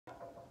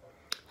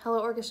Hello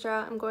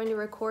Orchestra, I'm going to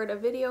record a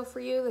video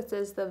for you. This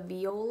is the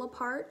viola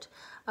part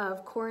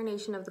of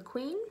Coronation of the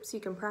Queen, so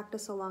you can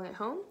practice along at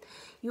home.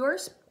 Your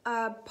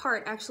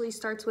part actually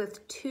starts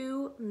with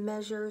 2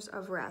 measures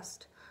of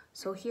rest.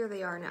 So here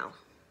they are now.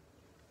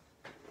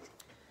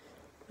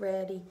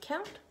 Ready,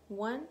 count.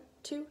 1,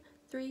 2,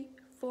 3,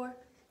 4,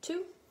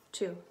 2,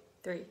 2,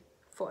 3,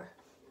 4.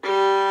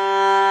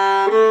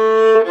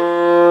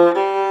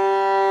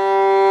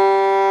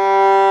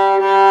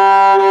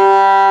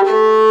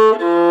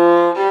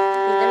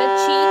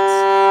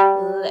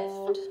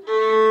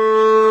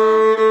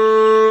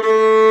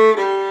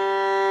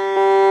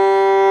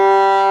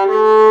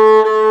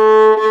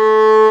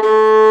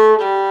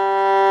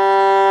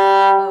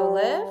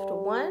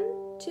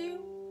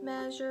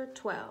 Measure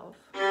 12.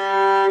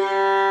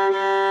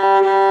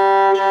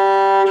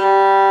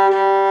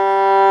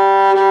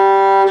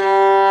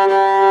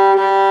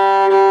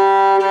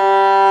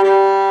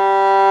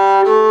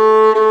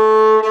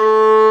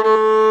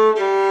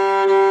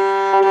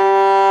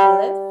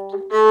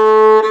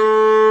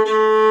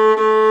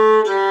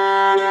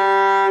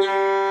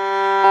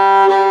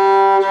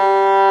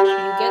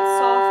 You get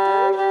softer.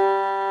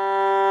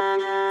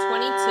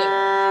 22.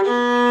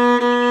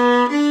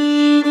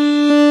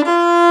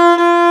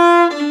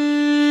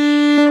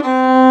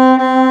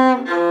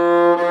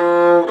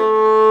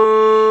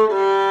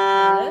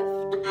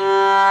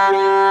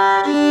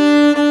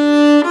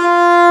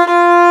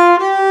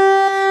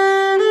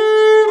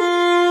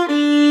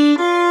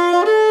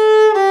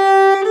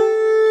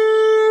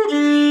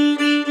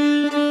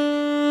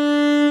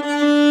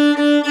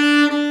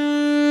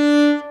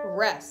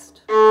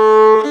 Rest.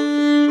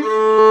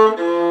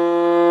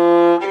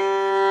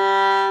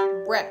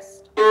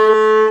 Rest.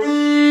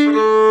 Getting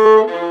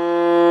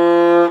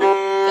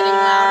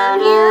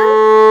louder here.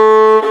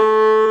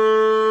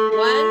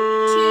 1,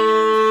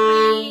 2,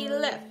 3,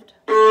 lift.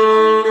 Hold,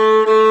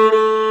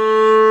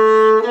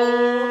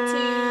 2,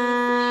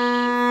 3,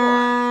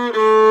 4.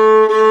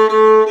 Hold,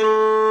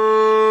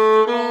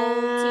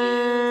 2,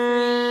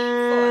 3,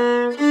 4.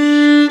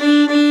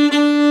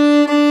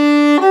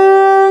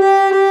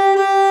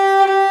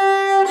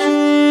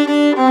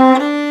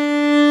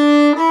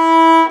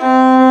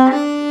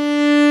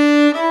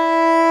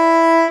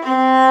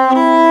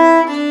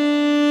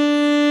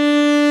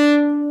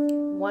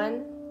 One,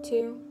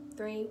 2,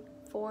 3,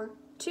 4,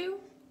 2,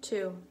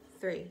 2,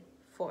 3,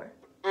 4.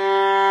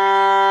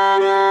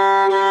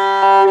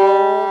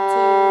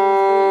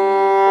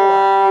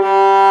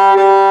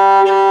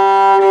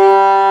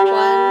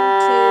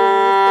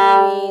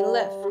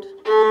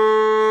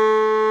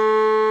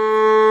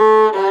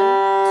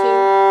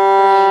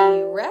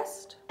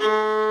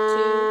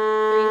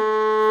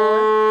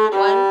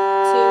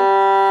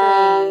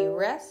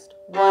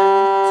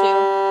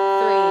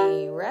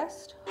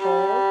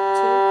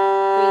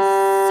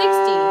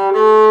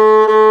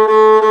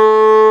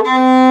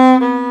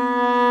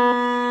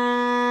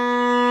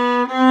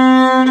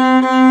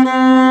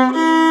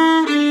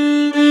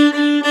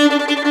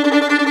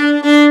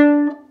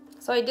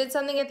 So I did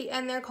something at the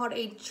end there called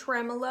a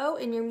tremolo.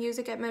 In your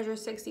music at measure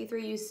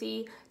 63, you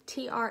see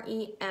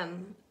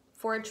T-R-E-M.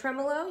 For a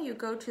tremolo, you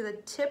go to the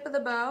tip of the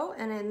bow,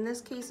 and in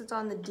this case, it's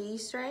on the D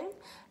string,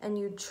 and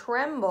you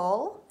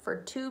tremble for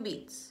 2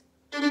 beats.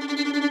 So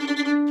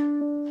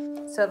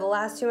the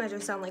last 2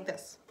 measures sound like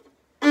this.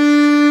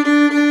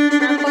 Tremble,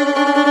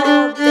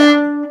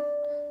 down,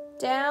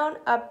 down,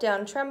 up,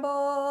 down,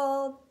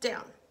 tremble,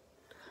 down.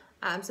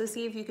 So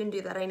see if you can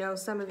do that. I know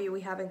some of you,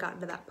 we haven't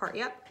gotten to that part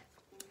yet,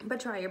 but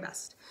try your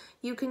best.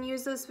 You can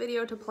use this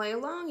video to play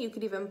along. You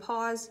could even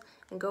pause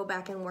and go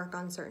back and work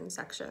on certain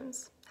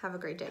sections. Have a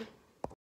great day.